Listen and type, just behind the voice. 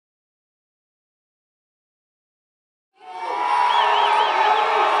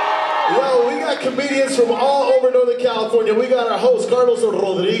comedians from all over Northern California. We got our host, Carlos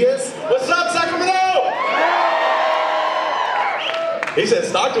Rodriguez. What's up, Sacramento? He said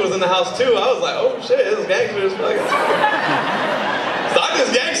Stockton was in the house too. I was like, oh shit, this is gangsters.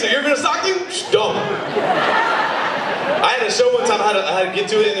 Stockton's gangster. You ever been to Stockton? Dumb. I had a show one time. I had to get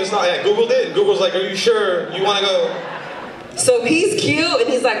to it, and it's not. I Googled it, and Google's like, "Are you sure you want to go?" So he's cute, and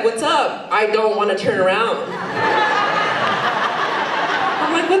he's like, "What's up?" I don't want to turn around.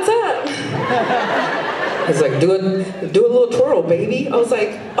 I'm like, "What's up?" He's like, "Do a little twirl, baby." I was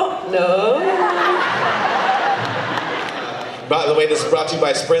like, "Oh no." By the way, this is brought to you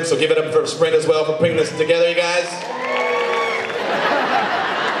by Sprint, so give it up for Sprint as well for putting this together, you guys.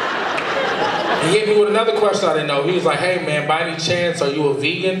 He hit me with another question I didn't know. He was like, hey man, by any chance, are you a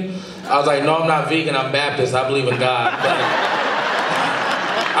vegan? I was like, no, I'm not vegan, I'm Baptist, I believe in God. But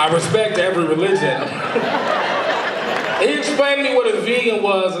I respect every religion. He explained to me what a vegan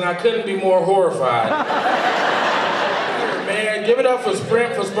was, and I couldn't be more horrified. Man, give it up for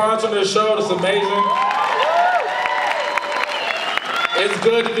Sprint for sponsoring this show, it's amazing. It's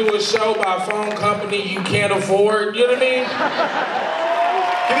good to do a show by a phone company you can't afford, you know what I mean?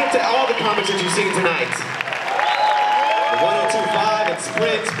 Give it up to all the comics that you've seen tonight. The 1025 and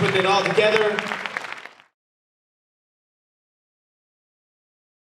Sprint putting it all together.